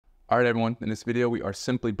All right, everyone, in this video, we are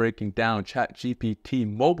simply breaking down ChatGPT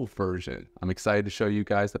mobile version. I'm excited to show you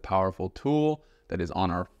guys the powerful tool that is on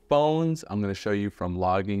our phones. I'm going to show you from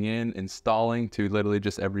logging in, installing, to literally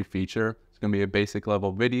just every feature. It's going to be a basic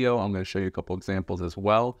level video. I'm going to show you a couple examples as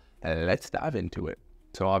well. And let's dive into it.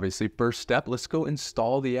 So obviously, first step, let's go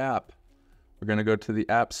install the app. We're going to go to the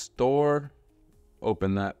App Store,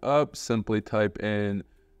 open that up, simply type in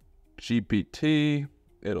GPT.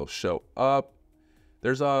 It'll show up.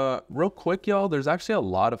 There's real quick, y'all, there's actually a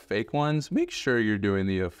lot of fake ones. Make sure you're doing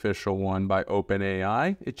the official one by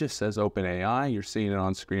OpenAI. It just says OpenAI. You're seeing it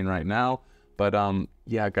on screen right now. But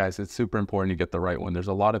yeah, guys, it's super important you get the right one. There's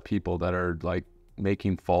a lot of people that are like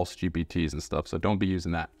making false GPTs and stuff, so don't be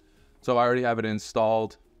using that. So I already have it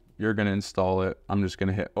installed. You're going to install it. I'm just going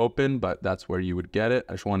to hit open, but that's where you would get it.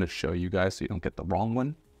 I just wanted to show you guys so you don't get the wrong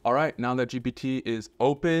one. All right, now that GPT is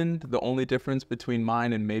opened, the only difference between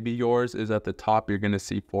mine and maybe yours is at the top, you're going to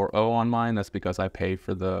see 4.0 on mine. That's because I pay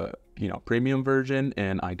for the, premium version,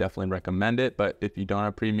 and I definitely recommend it. But if you don't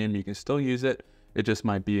have premium, you can still use it. It just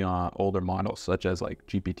might be on older models, such as like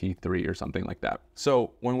GPT 3 or something like that.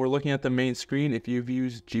 So when we're looking at the main screen, if you've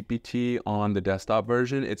used GPT on the desktop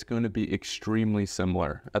version, it's going to be extremely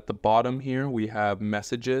similar. At the bottom here, we have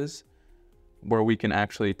messages, where we can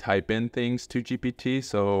actually type in things to GPT.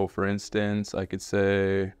 So for instance, I could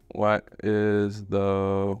say, what is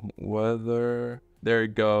the weather? There you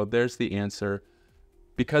go. There's the answer.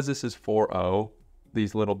 Because this is 4.0,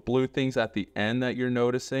 these little blue things at the end that you're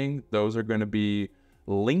noticing, those are going to be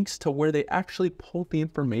links to where they actually pulled the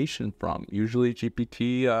information from. Usually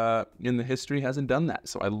GPT in the history hasn't done that.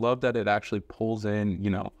 So I love that it actually pulls in,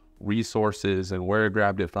 resources and where it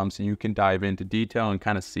grabbed it from, so you can dive into detail and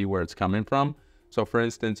kind of see where it's coming from. So for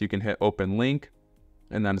instance, you can hit open link,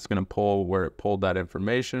 and then it's going to pull where it pulled that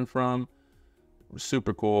information from.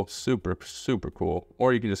 Super cool, super cool.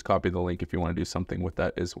 Or you can just copy the link if you want to do something with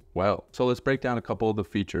that as well. So let's break down a couple of the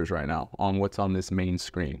features right now on what's on this main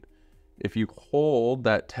screen. If you hold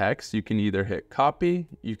that text, you can either hit copy,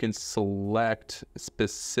 you can select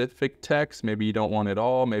specific text. Maybe you don't want it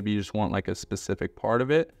all, maybe you just want like a specific part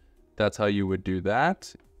of it. That's how you would do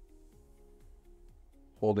that.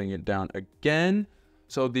 Holding it down again.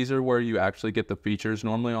 So these are where you actually get the features.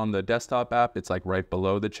 Normally on the desktop app, it's like right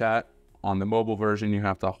below the chat. On the mobile version, you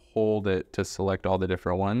have to hold it to select all the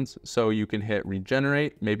different ones. So you can hit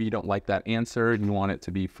regenerate. Maybe you don't like that answer and you want it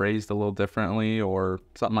to be phrased a little differently or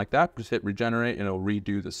something like that. Just hit regenerate and it'll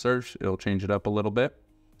redo the search. It'll change it up a little bit.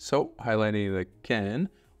 So highlighting it again,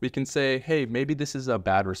 we can say, hey, maybe this is a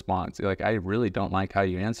bad response. Like, I really don't like how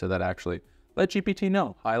you answer that actually. Let GPT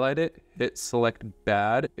know. Highlight it, hit select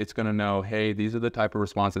bad. It's going to know, hey, these are the type of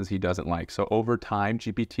responses he doesn't like. So over time,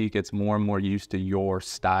 GPT gets more and more used to your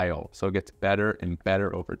style. So it gets better and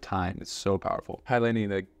better over time. It's so powerful.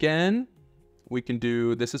 Highlighting it again, we can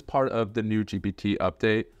do, this is part of the new GPT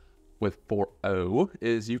update with 4.0,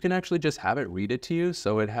 is you can actually just have it read it to you.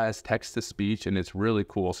 So it has text to speech and it's really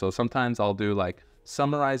cool. So sometimes I'll do like,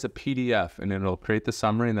 summarize a PDF, and it'll create the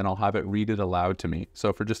summary, and then I'll have it read it aloud to me.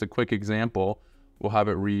 So for just a quick example, we'll have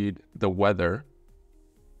it read the weather.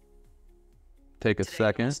 Take a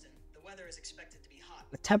second. Boston, the weather is expected to be hot,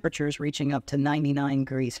 with temperatures reaching up to 99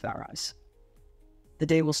 degrees Fahrenheit. The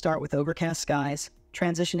day will start with overcast skies,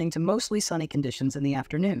 transitioning to mostly sunny conditions in the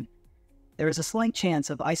afternoon. There is a slight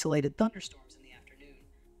chance of isolated thunderstorms in the afternoon.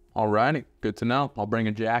 Alrighty, good to know. I'll bring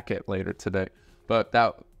a jacket later today. But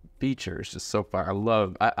that feature is just so far. I'm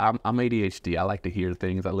ADHD. I like to hear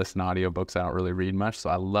things. I listen to audiobooks. I don't really read much.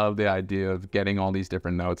 So I love the idea of getting all these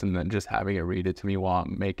different notes and then just having it read it to me while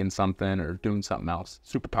I'm making something or doing something else.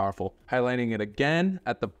 Super powerful. Highlighting it again.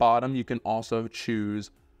 At the bottom, you can also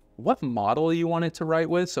choose what model you want it to write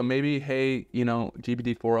with. So maybe, hey,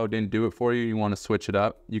 GPT 4.0 didn't do it for you. You want to switch it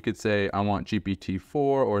up. You could say, I want GPT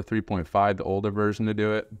 4 or 3.5, the older version, to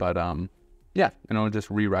do it. But yeah,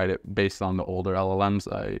 just rewrite it based on the older LLMs.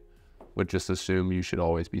 I would just assume you should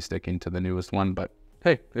always be sticking to the newest one. But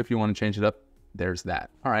hey, if you want to change it up, there's that.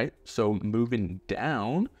 All right, so moving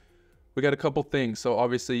down, we got a couple things. So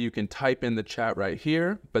obviously you can type in the chat right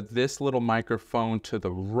here, but this little microphone to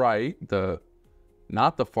the right,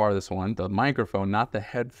 not the farthest one, the microphone, not the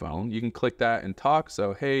headphone, you can click that and talk.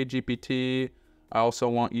 So, hey, GPT, I also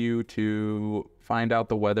want you to find out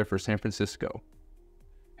the weather for San Francisco.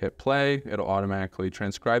 Hit play, it'll automatically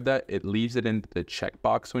transcribe that. It leaves it in the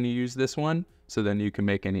checkbox when you use this one, so then you can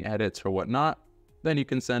make any edits or whatnot. Then you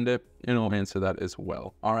can send it, and it'll answer that as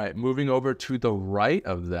well. All right, moving over to the right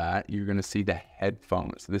of that, you're gonna see the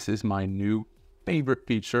headphones. This is my new favorite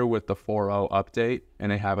feature with the 4.0 update,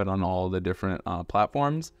 and they have it on all the different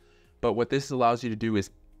platforms. But what this allows you to do is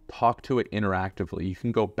talk to it interactively. You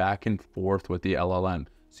can go back and forth with the LLM.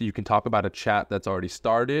 So you can talk about a chat that's already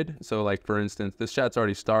started. So like, for instance, this chat's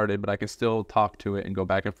already started, but I can still talk to it and go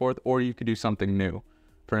back and forth, or you could do something new.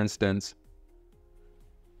 For instance,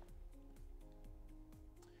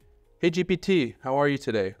 hey GPT, how are you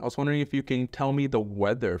today? I was wondering if you can tell me the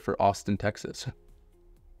weather for Austin, Texas.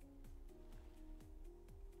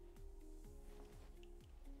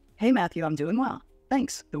 Hey Matthew, I'm doing well.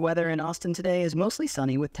 Thanks. The weather in Austin today is mostly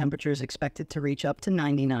sunny with temperatures expected to reach up to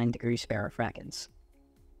 99 degrees Fahrenheit.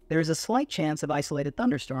 There is a slight chance of isolated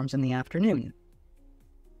thunderstorms in the afternoon.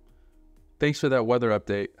 Thanks for that weather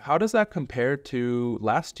update. How does that compare to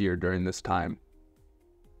last year during this time?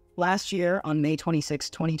 Last year, on May 26,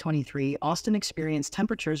 2023, Austin experienced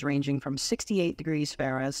temperatures ranging from 68 degrees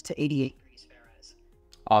Fahrenheit to 88 degrees Fahrenheit.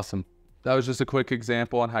 Awesome. That was just a quick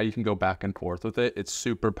example on how you can go back and forth with it. It's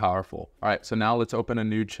super powerful. All right, so now let's open a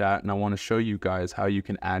new chat, and I want to show you guys how you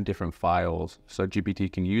can add different files. So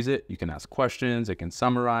GPT can use it. You can ask questions. It can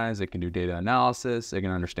summarize. It can do data analysis. It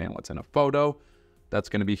can understand what's in a photo. That's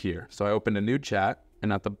going to be here. So I opened a new chat,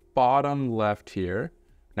 and at the bottom left here,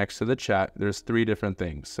 next to the chat, there's 3 different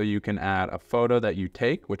things. So you can add a photo that you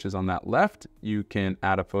take, which is on that left. You can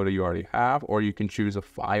add a photo you already have, or you can choose a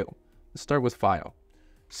file. Let's start with file.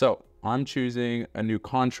 So I'm choosing a new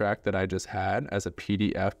contract that I just had as a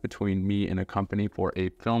PDF between me and a company for a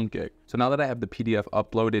film gig. So now that I have the PDF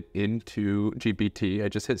uploaded into GPT, I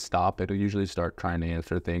just hit stop. It'll usually start trying to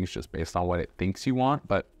answer things just based on what it thinks you want.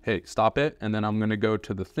 But hey, stop it. And then I'm going to go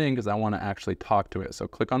to the thing because I want to actually talk to it. So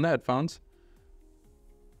click on the headphones.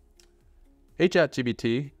 Hey,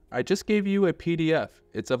 ChatGPT, I just gave you a PDF.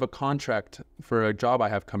 It's of a contract for a job I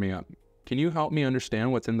have coming up. Can you help me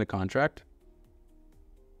understand what's in the contract?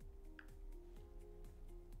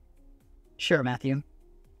 Sure, Matthew.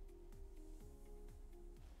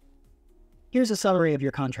 Here's a summary of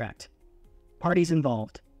your contract. Parties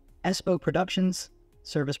involved: Espo Productions,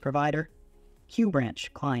 service provider; Q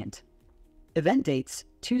Branch, client. Event dates: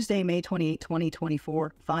 Tuesday, May 28,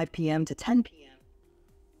 2024, 5 p.m. to 10 p.m.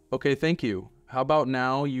 Okay, thank you. How about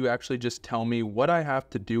now you actually just tell me what I have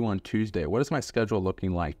to do on Tuesday? What is my schedule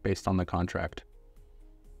looking like based on the contract?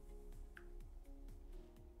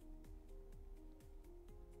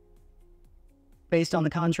 Based on the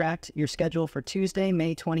contract, your schedule for Tuesday,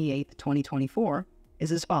 May 28, 2024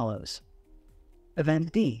 is as follows.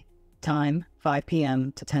 Event D, time 5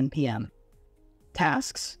 p.m. to 10 p.m.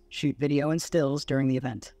 Tasks: shoot video and stills during the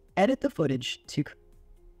event. Edit the footage to...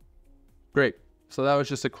 Great. So that was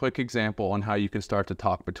just a quick example on how you can start to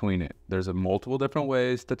talk between it. There's multiple different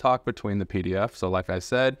ways to talk between the PDF. So like I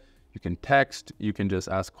said, you can text, you can just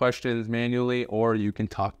ask questions manually, or you can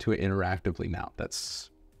talk to it interactively now. That's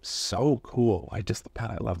so cool. I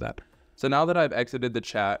love that. So now that I've exited the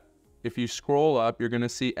chat, if you scroll up, you're going to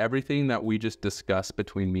see everything that we just discussed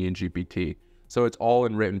between me and GPT. So it's all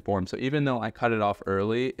in written form. So even though I cut it off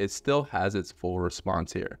early, it still has its full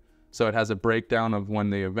response here. So it has a breakdown of when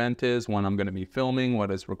the event is, when I'm going to be filming, what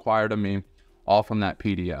is required of me, all from that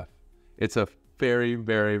PDF. It's a very,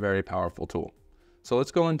 very, very powerful tool. So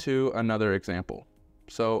let's go into another example.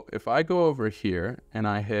 So if I go over here and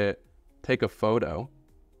I hit take a photo,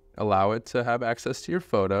 allow it to have access to your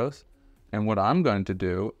photos. And what I'm going to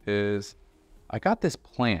do is I got this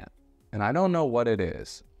plant and I don't know what it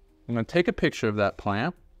is. I'm going to take a picture of that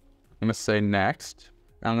plant. I'm going to say next.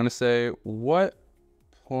 I'm going to say, what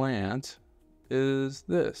plant is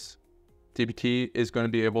this? GPT is going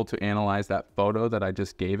to be able to analyze that photo that I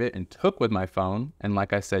just gave it and took with my phone. And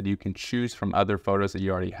like I said, you can choose from other photos that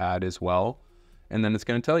you already had as well. And then it's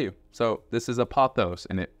going to tell you. So this is a pothos,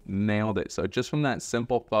 and it nailed it. So just from that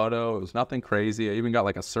simple photo, it was nothing crazy. I even got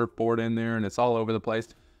like a surfboard in there, and it's all over the place.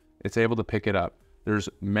 It's able to pick it up. There's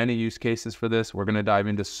many use cases for this. We're going to dive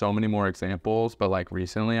into so many more examples. But like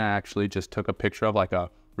recently, I actually just took a picture of like a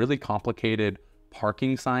really complicated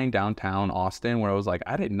parking sign downtown Austin, where I was like,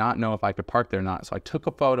 I did not know if I could park there or not. So I took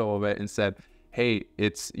a photo of it and said, hey,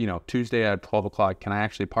 it's, Tuesday at 12 o'clock. Can I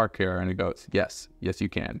actually park here? And it goes, yes, you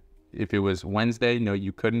can. If it was Wednesday, no,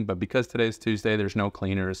 you couldn't. But because today's Tuesday, there's no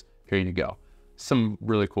cleaners. Here you go. Some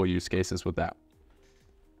really cool use cases with that.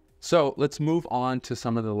 So let's move on to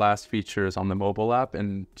some of the last features on the mobile app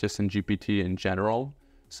and just in GPT in general.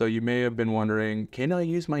 So you may have been wondering, can I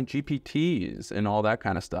use my GPTs and all that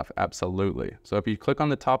kind of stuff? Absolutely. So if you click on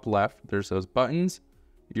the top left, there's those buttons.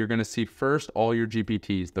 You're going to see first all your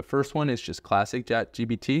GPTs. The first one is just classic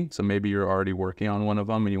ChatGPT. So maybe you're already working on one of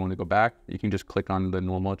them and you want to go back. You can just click on the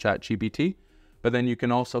normal ChatGPT. But then you can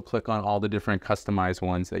also click on all the different customized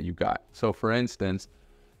ones that you got. So for instance,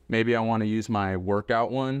 maybe I want to use my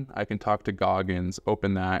workout one. I can talk to Goggins,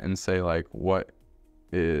 open that and say like, what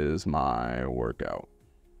is my workout.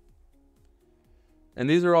 And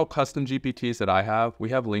these are all custom GPTs that I have. We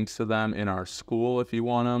have links to them in our school if you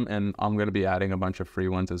want them, and I'm going to be adding a bunch of free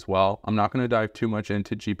ones as well. I'm not going to dive too much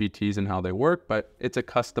into GPTs and how they work, but it's a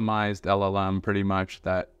customized LLM pretty much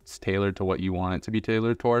that's tailored to what you want it to be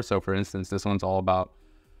tailored towards. So for instance, this one's all about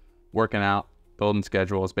working out, building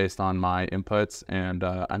schedules based on my inputs, and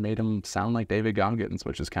I made him sound like David Goggins,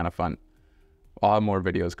 which is kind of fun. I'll have more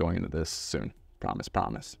videos going into this soon.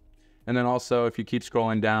 Promise. And then also, if you keep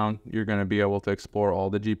scrolling down, you're going to be able to explore all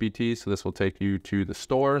the GPTs. So this will take you to the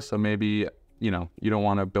store. So maybe, you don't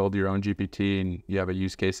want to build your own GPT and you have a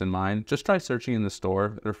use case in mind. Just try searching in the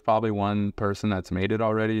store. There's probably one person that's made it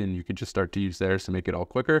already, and you could just start to use theirs to make it all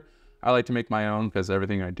quicker. I like to make my own because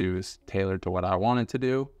everything I do is tailored to what I want it to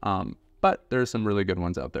do. But there's some really good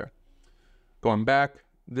ones out there. Going back,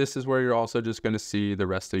 this is where you're also just going to see the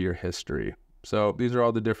rest of your history. So these are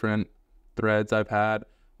all the different threads I've had.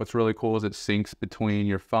 What's really cool is it syncs between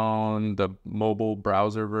your phone, the mobile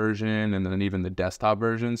browser version, and then even the desktop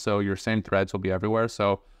version. So your same threads will be everywhere.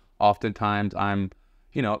 So oftentimes I'm,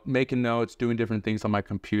 making notes, doing different things on my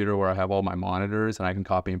computer where I have all my monitors and I can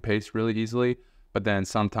copy and paste really easily. But then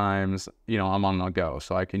sometimes, I'm on the go.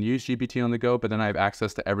 So I can use GPT on the go, but then I have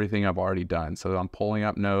access to everything I've already done. So I'm pulling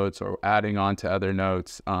up notes or adding on to other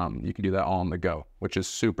notes. You can do that all on the go, which is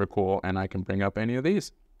super cool. And I can bring up any of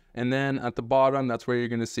these. And then at the bottom, that's where you're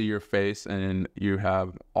going to see your face, and you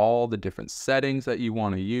have all the different settings that you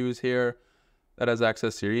want to use here. That has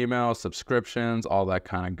access to your email, subscriptions, all that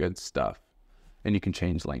kind of good stuff. And you can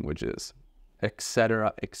change languages,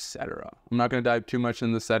 etc., etc. I'm not going to dive too much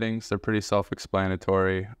into the settings. They're pretty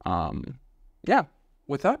self-explanatory. Yeah.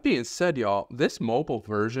 With that being said, y'all, this mobile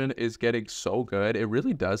version is getting so good. It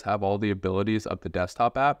really does have all the abilities of the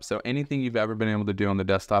desktop app. So anything you've ever been able to do on the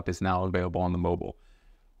desktop is now available on the mobile.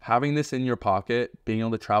 Having this in your pocket, being able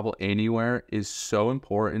to travel anywhere is so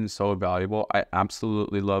important and so valuable. I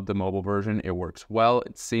absolutely love the mobile version. It works well.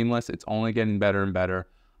 It's seamless. It's only getting better and better.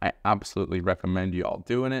 I absolutely recommend you all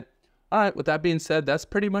doing it. All right, with that being said, that's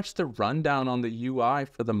pretty much the rundown on the UI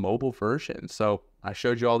for the mobile version. So I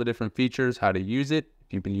showed you all the different features, how to use it.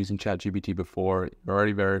 If you've been using ChatGPT before, you're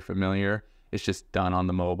already very familiar. It's just done on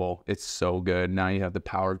the mobile. It's so good. Now you have the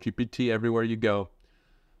power of GPT everywhere you go.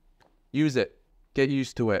 Use it. Get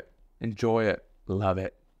used to it. Enjoy it. Love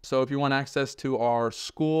it. So if you want access to our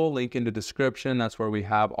school, link in the description. That's where we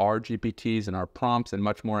have our GPTs and our prompts and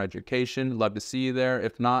much more education. Love to see you there.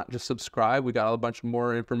 If not, just subscribe. We got a bunch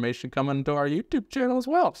more information coming to our YouTube channel as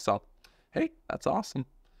well. So, hey, that's awesome.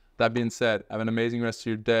 That being said, have an amazing rest of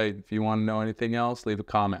your day. If you want to know anything else, leave a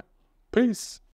comment. Peace.